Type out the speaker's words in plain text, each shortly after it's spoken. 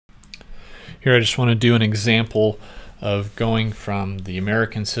Here I just want to do an example of going from the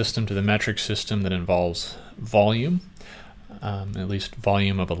American system to the metric system that involves volume, at least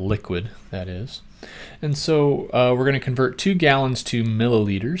volume of a liquid, that is. And so we're going to convert 2 gallons to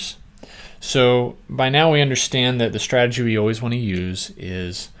milliliters. So by now we understand that the strategy we always want to use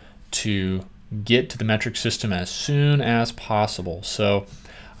is to get to the metric system as soon as possible. So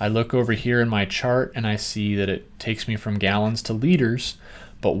I look over here in my chart and I see that it takes me from gallons to liters,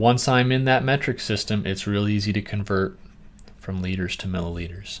 but once I'm in that metric system, it's real easy to convert from liters to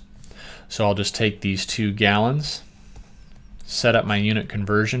milliliters. So I'll just take these 2 gallons, set up my unit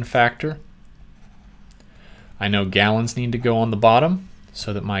conversion factor. I know gallons need to go on the bottom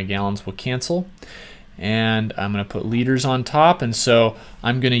so that my gallons will cancel. And I'm going to put liters on top, and so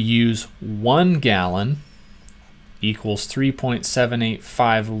I'm going to use 1 gallon equals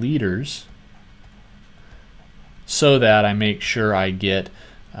 3.785 liters so that I make sure I get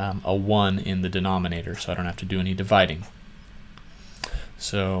a 1 in the denominator so I don't have to do any dividing.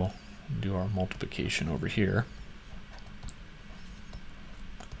 So do our multiplication over here.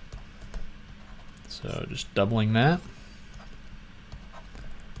 So just doubling that.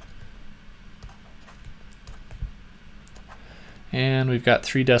 And we've got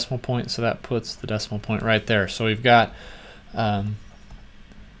 3 decimal points, so that puts the decimal point right there. So we've got 2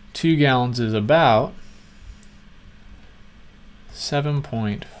 gallons is about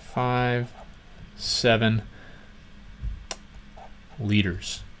 7.57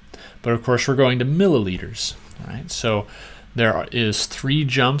 liters. But of course we're going to milliliters, right? So there is 3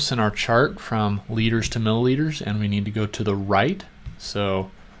 jumps in our chart from liters to milliliters, and we need to go to the right. So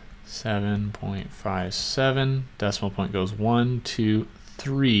 7.57, decimal point goes 1, 2,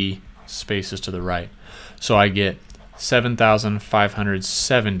 3 spaces to the right. So I get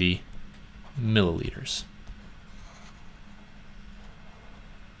 7,570 milliliters.